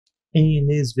In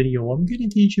this video, I'm going to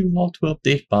teach you how to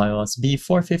update BIOS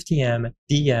B450M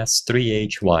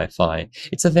DS3H Wi-Fi.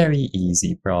 It's a very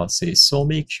easy process, so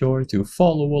make sure to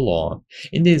follow along.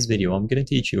 In this video, I'm going to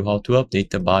teach you how to update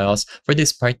the BIOS for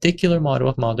this particular model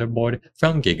of motherboard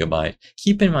from Gigabyte.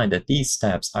 Keep in mind that these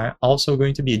steps are also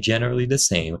going to be generally the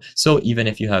same, so even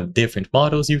if you have different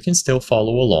models, you can still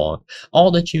follow along. All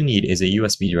that you need is a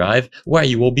USB drive where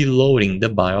you will be loading the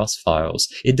BIOS files.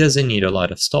 It doesn't need a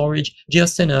lot of storage,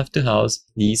 just enough to house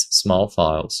these small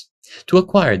files. To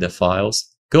acquire the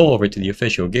files, go over to the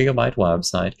official Gigabyte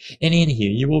website, and in here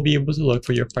you will be able to look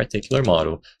for your particular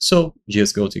model. So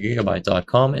just go to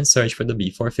gigabyte.com and search for the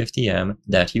B450M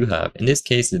that you have, in this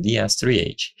case the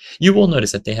DS3H. You will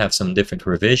notice that they have some different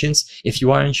revisions. If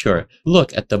you are unsure,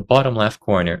 look at the bottom left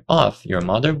corner of your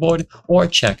motherboard or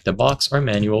check the box or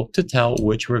manual to tell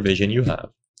which revision you have.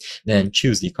 Then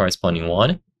choose the corresponding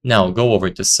one. Now go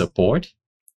over to Support.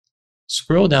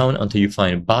 Scroll down until you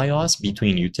find BIOS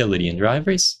between Utility and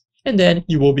Drivers, and then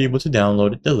you will be able to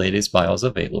download the latest BIOS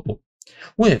available.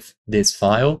 With this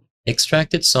file,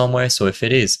 extract it somewhere, so if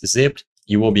it is zipped,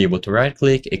 you will be able to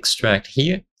right-click, extract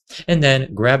here, and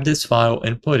then grab this file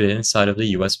and put it inside of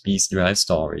the USB drive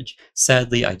storage.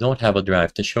 Sadly, I don't have a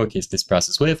drive to showcase this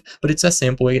process with, but it's as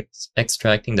simple as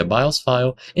extracting the BIOS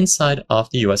file inside of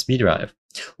the USB drive.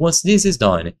 Once this is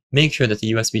done, make sure that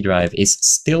the USB drive is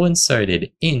still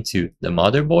inserted into the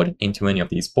motherboard, into any of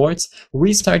these ports,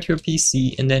 restart your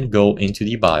PC, and then go into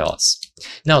the BIOS.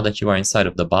 Now that you are inside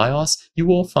of the BIOS, you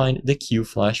will find the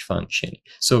QFlash function.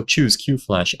 So choose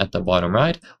QFlash at the bottom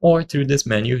right or through this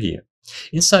menu here.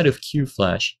 Inside of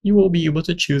QFlash, you will be able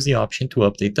to choose the option to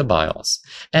update the BIOS.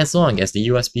 As long as the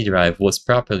USB drive was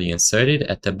properly inserted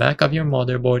at the back of your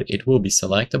motherboard, it will be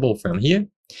selectable from here.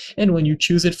 And when you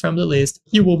choose it from the list,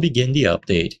 you will begin the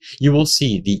update. You will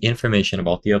see the information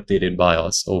about the updated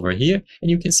BIOS over here,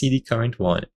 and you can see the current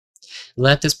one.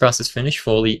 Let this process finish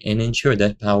fully and ensure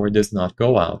that power does not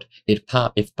go out.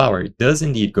 If power does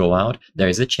indeed go out, there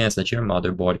is a chance that your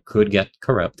motherboard could get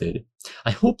corrupted.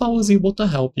 I hope I was able to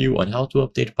help you on how to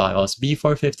update BIOS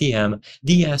B450M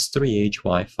DS3H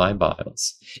Wi-Fi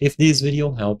BIOS. If this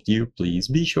video helped you, please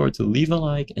be sure to leave a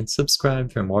like and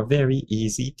subscribe for more very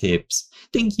easy tips.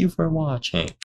 Thank you for watching.